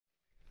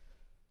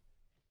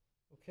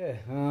Okay,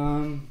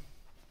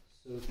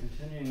 so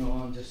continuing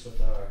on just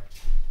with our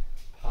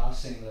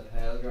passing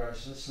lapel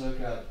guards, let's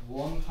look at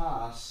one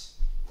pass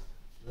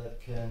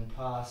that can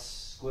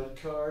pass squid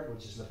guard,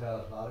 which is lapel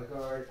plata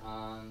guard,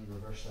 and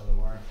reverse delta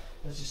worm.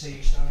 Let's just say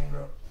you're standing,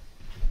 bro.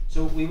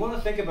 So we want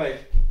to think about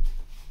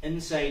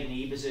inside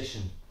knee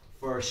position.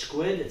 For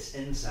squid, it's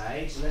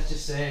inside, so let's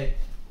just say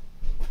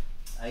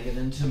I get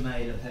into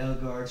my lapel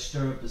guard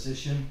stirrup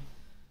position.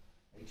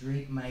 I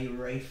drape my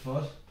right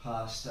foot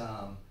past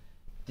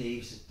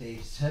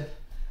Dave's hip.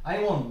 I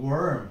want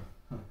worm,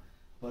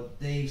 but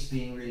Dave's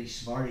being really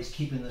smart. He's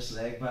keeping this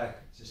leg back.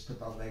 Just put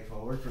that leg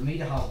forward. For me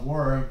to have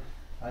worm,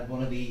 I'd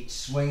want to be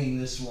swinging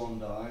this one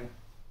down,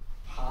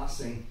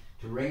 passing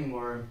to ring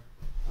worm,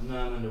 and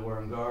now I'm into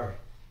worm guard.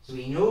 So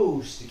he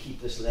knows to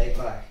keep this leg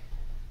back.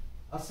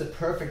 That's the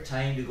perfect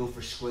time to go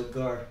for squid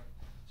guard.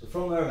 So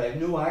from there, if I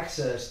have no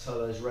access to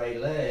his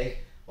right leg,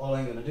 all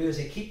I'm going to do is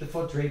I keep the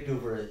foot draped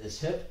over his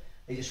hip.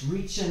 I just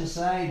reach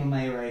inside with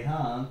my right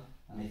hand,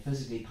 and I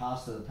physically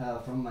pass the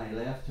lapel from my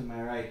left to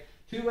my right.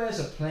 Two ways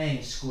of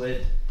playing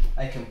squid.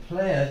 I can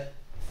play it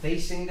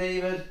facing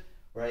David,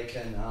 where I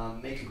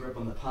can make a grip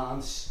on the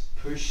pants,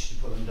 push to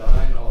put him down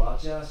and all that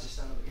jazz. Just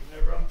stand up again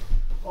there, bro.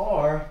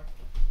 Or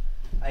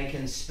I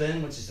can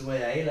spin, which is the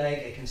way I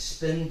like. I can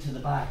spin to the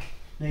back.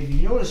 Now if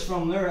you notice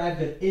from there, I've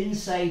got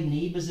inside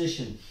knee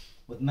position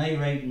with my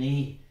right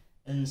knee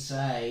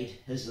inside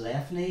his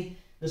left knee.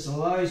 This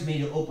allows me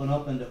to open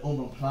up into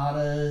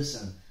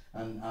omoplatas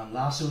and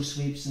lasso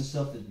sweeps and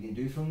stuff that we can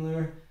do from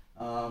there.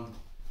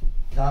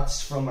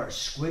 That's from our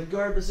squid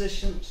guard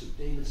position. So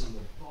David's on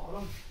the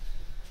bottom.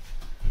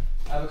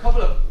 I have a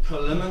couple of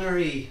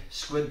preliminary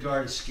squid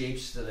guard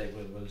escapes that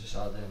we'll just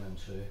add them in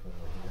too.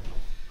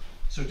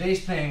 So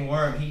Dave's playing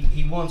worm.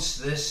 He wants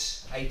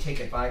this. I take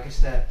it back a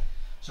step.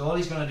 So all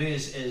he's going to do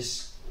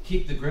is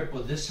keep the grip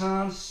with this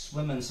hand,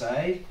 swim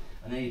inside,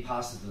 and then he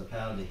passes the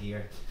lapel to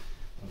here.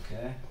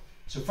 Okay.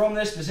 So from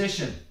this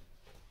position,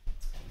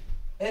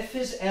 if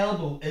his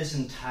elbow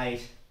isn't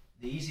tight,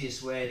 the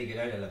easiest way to get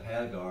out of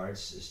lapel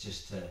guards is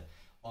just to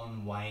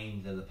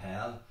unwind the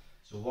lapel.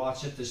 So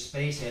watch, if there's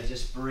space, I'll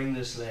just bring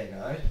this leg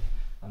out,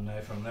 and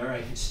now from there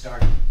I can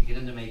start to get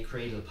into my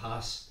cradle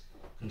pass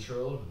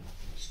control and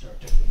start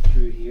to go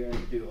through here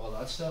and do all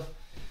that stuff.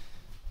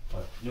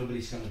 But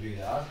nobody's going to do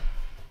that.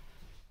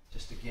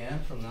 Just again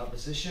from that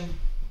position.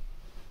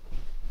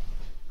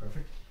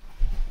 Perfect.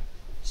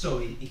 So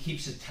he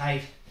keeps it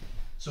tight.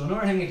 So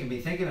another thing I can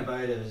be thinking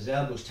about is his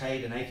elbow's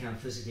tight and I can't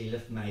physically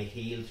lift my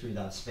heel through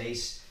that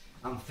space.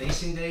 I'm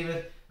facing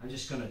David. I'm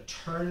just going to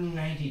turn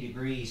 90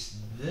 degrees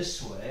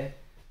this way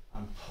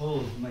and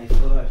pull my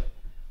foot out.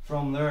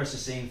 From there it's the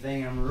same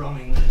thing. I'm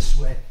running this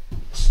way,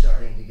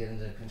 starting to get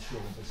into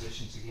control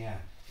positions again.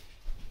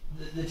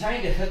 The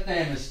time to hit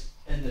them is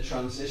in the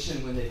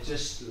transition when they've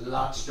just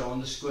latched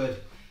on the squid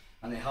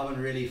and they haven't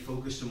really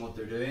focused on what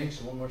they're doing.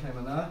 So one more time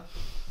on that.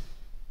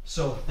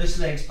 So this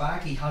leg's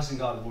back, he hasn't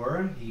got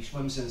worm, he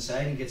swims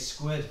inside and gets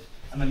squid.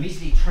 I'm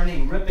immediately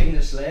turning, ripping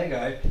this leg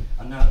out,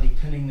 and now I'll be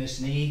pinning this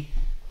knee,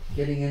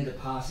 getting into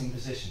passing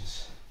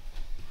positions.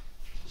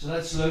 So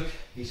let's look,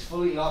 he's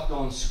fully locked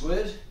on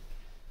squid.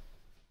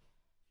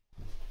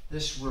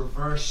 This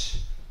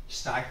reverse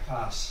stack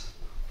pass.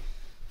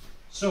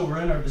 So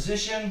we're in our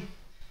position.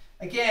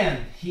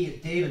 Again,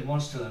 David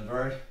wants to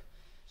invert,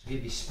 so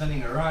he'll be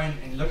spinning around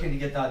and looking to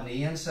get that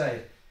knee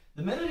inside.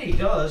 The minute he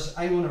does,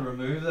 I want to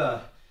remove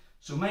that.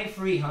 So my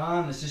free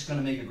hand is just going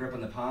to make a grip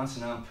on the pants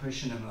and I'm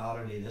pushing him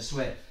laterally this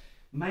way.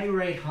 My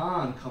right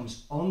hand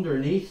comes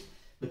underneath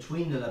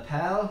between the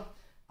lapel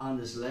and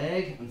his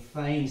leg and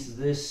finds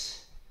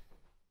this.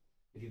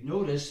 If you've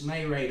noticed,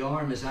 my right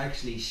arm is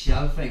actually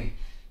shelving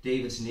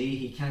David's knee.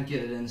 He can't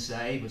get it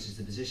inside, which is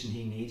the position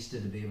he needs to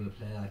be able to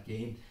play that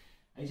game.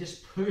 I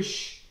just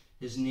push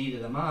his knee to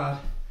the mat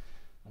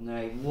and then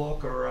I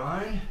walk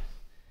around.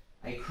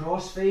 I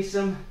cross face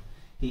him.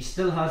 He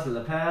still has the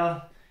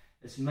lapel.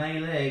 It's my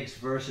legs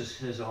versus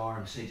his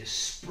arms. So he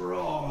just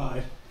sprawl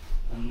out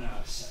and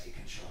now side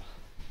control.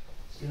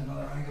 Let's get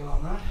another angle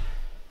on that.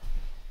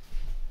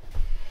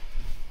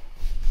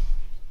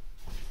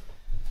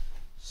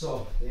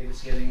 So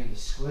David's getting into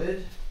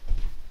squid.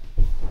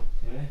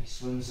 Okay, he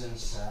swims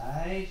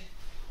inside.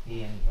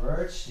 He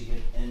inverts to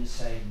get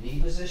inside knee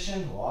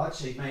position.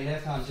 Watch, my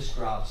left hand just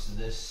grabs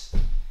this.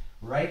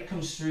 Right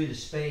comes through the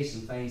space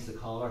and finds the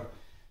collar.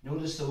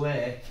 Notice the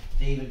way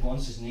David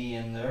wants his knee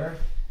in there.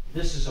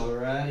 This is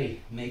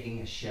already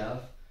making a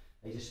shelf.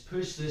 I just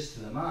push this to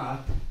the mat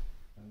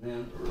and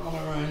then run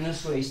around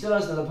this way. He still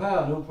has the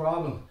lapel, no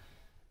problem.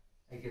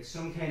 I get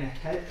some kind of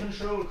head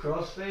control,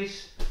 cross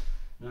face.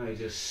 Now I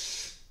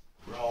just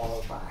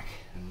sprawl back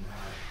and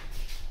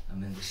now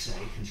I'm in the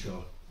side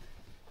control.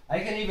 I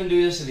can even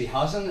do this if he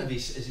hasn't,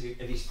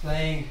 if he's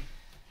playing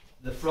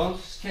the front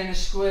kind of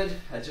squid.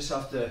 I just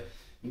have to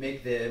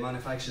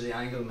manufacture the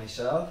angle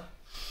myself.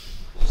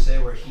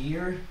 Say we're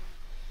here,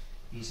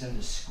 he's in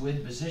the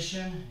squid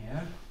position,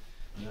 yeah,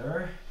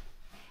 there,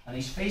 and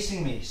he's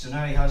facing me, so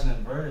now he hasn't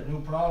inverted,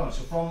 no problem.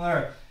 So from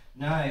there,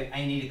 now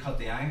I need to cut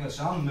the angle,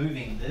 so I'm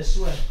moving this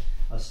way,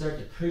 I'll start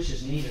to push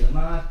his knee to the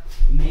mat,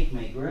 make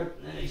my grip,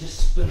 and then I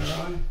just spin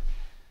around,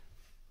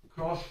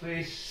 cross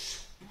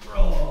face,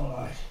 sprawl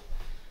out.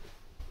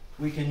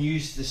 We can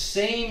use the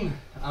same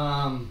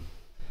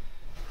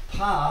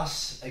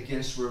pass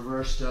against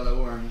reverse delta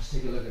worm. Let's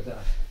take a look at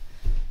that.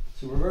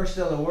 So reverse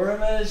delta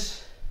worm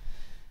is,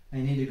 I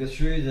need to go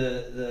through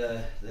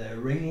the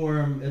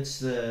ringworm, it's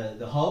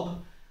the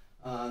hub,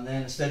 and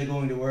then instead of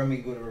going to worm, we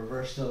go to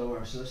reverse delta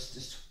worm. So let's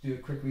just do a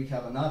quick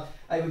recap on that.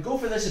 I would go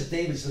for this if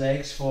David's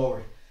leg's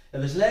forward.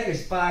 If his leg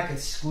is back,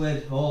 it's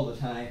squid all the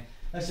time.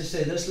 Let's just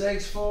say this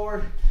leg's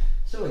forward.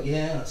 So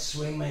again, I'll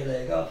swing my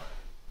leg up.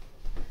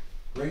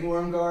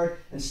 Ringworm guard.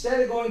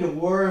 Instead of going to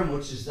worm,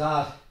 which is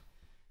that,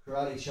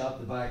 karate chop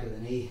the back of the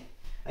knee,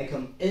 I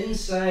come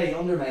inside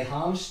under my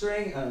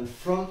hamstring and in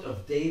front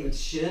of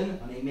David's shin,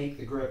 and I make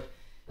the grip.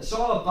 It's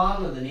all a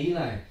battle of the knee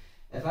line.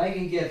 If I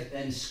can get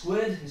in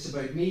squid, it's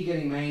about me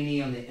getting my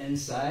knee on the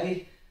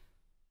inside.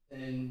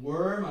 In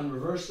worm and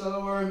reverse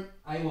delta worm,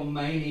 I want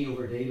my knee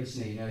over David's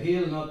knee. Now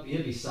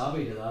he'll be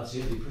savvy to that, so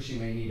he'll be pushing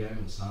my knee down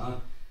with his hand.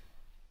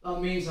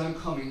 That means I'm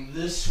coming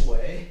this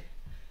way,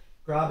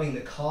 grabbing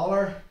the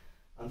collar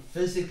and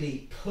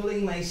physically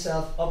pulling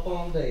myself up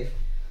on Dave.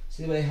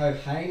 See the way how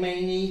high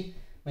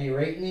my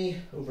right knee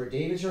over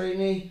David's right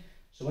knee.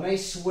 So when I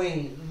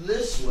swing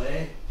this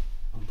way,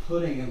 I'm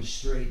putting him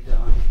straight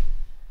down.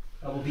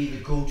 That will be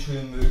the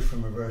go-to move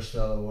from reverse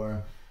delta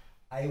worm.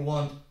 I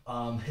want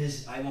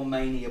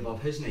my knee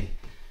above his knee.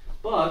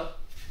 But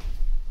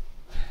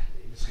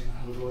David's gonna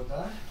have a go at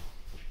that.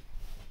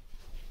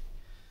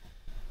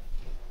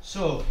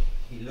 So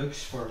he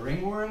looks for a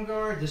ringworm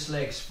guard. This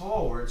leg's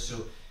forward,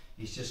 so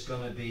he's just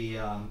gonna be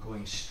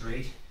going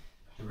straight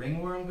to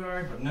ringworm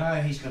guard. But now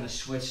he's gonna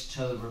switch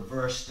to the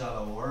reverse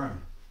delta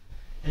worm.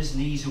 His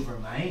knee's over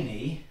my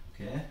knee.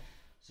 Okay.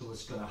 So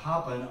what's gonna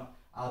happen?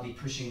 I'll be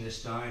pushing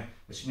this down,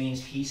 which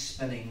means he's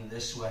spinning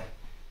this way.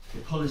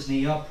 You pull his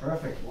knee up,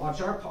 perfect.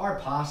 Watch, our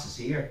pass is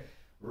here.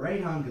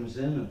 Right hand comes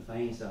in and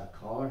finds that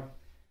collar.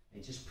 I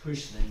just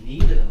push the knee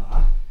to the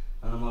mat,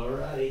 and I'm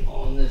already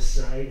on this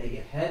side. I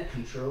get head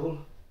control.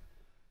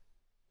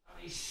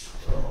 I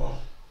sprawl.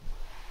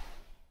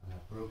 And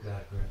I broke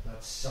that grip.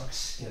 That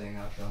sucks getting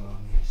that done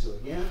on me. So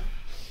again,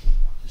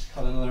 just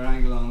cut another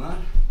angle on that.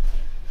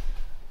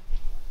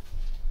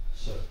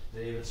 So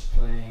David's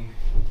playing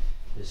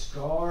his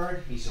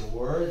guard. He's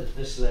aware that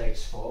this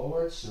leg's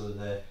forward, so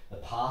the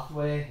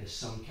pathway is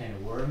some kind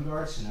of worm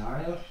guard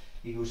scenario.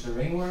 He goes to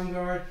ringworm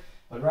guard,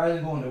 but rather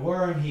than going to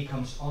worm, he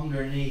comes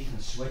underneath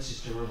and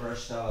switches to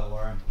reverse delta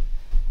worm.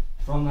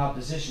 From that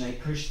position, I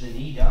push the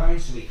knee down,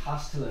 so he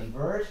has to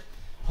invert,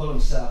 pull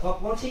himself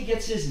up. Once he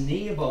gets his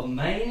knee above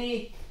my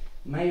knee,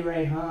 my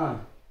right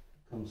hand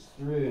comes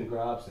through and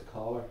grabs the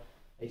collar.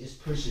 I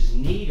just push his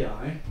knee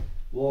down,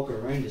 walk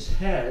around his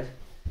head,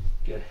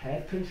 get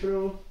head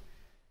control,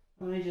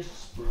 and I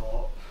just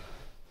sprawl.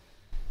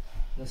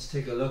 Let's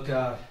take a look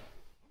at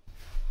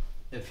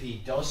if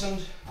he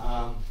doesn't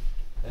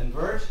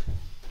invert.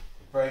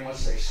 Very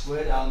much like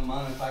Squid, I'll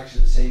manufacture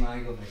the same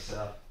angle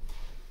myself.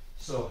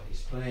 So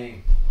he's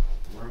playing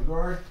worm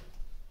guard,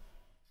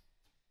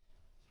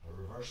 or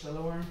reverse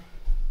delta worm,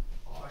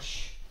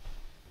 osh.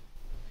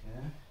 Okay.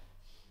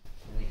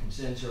 And he comes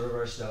into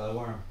reverse delta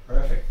worm.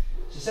 Perfect.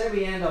 So say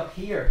we end up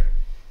here,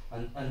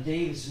 and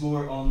Dave's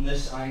more on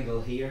this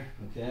angle here.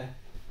 Okay.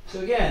 So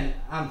again,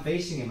 I'm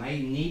facing him. I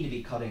need to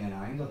be cutting an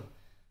angle.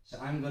 So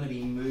I'm going to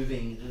be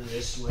moving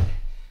this way.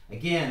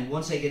 Again,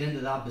 once I get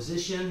into that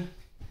position,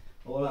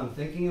 all I'm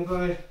thinking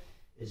about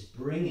is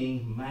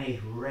bringing my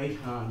right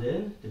hand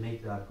in to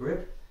make that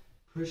grip.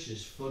 Push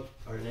his foot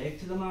or leg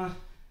to the mat.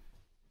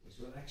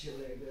 Just relax your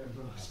leg there,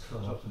 bro. It's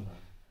cut up.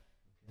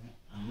 Okay.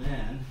 And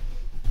then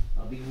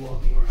I'll be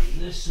walking around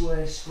this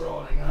way,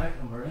 sprawling out,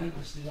 and we're in.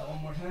 Let's do that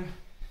one more time.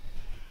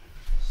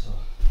 So,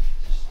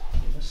 just do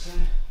this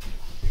side.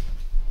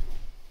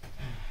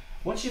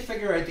 Once you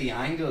figure out the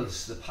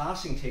angles, the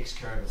passing takes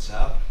care of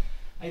itself.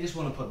 I just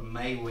want to put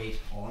my weight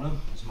on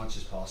him as much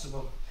as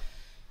possible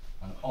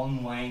and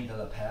unwind the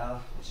lapel,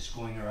 which is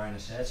going around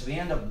his head. So we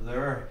end up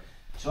there.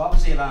 So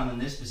obviously if I'm in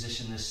this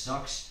position, this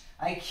sucks.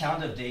 I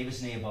can't have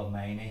David's knee above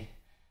my knee.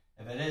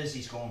 If it is,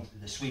 he's going,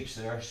 the sweep's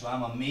there. So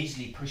I'm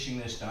immediately pushing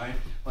this down,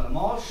 but I'm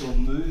also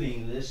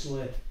moving this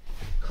way,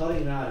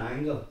 cutting that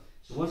angle.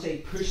 So once I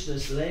push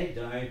this leg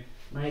down,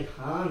 my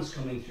hand's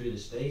coming through the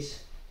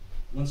space.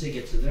 Once I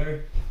get to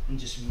there, I'm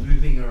just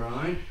moving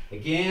around.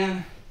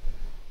 Again,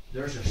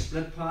 there's our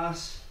split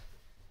pass.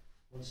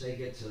 Once I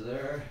get to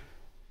there,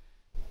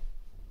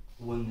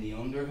 win the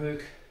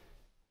underhook,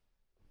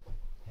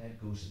 head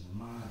goes in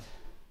the mat,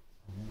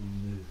 and then we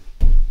move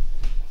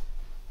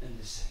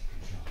into side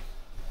control.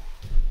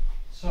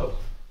 So,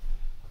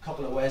 a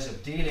couple of ways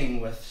of dealing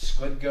with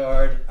squid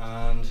guard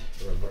and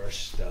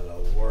reverse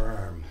delta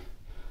worm.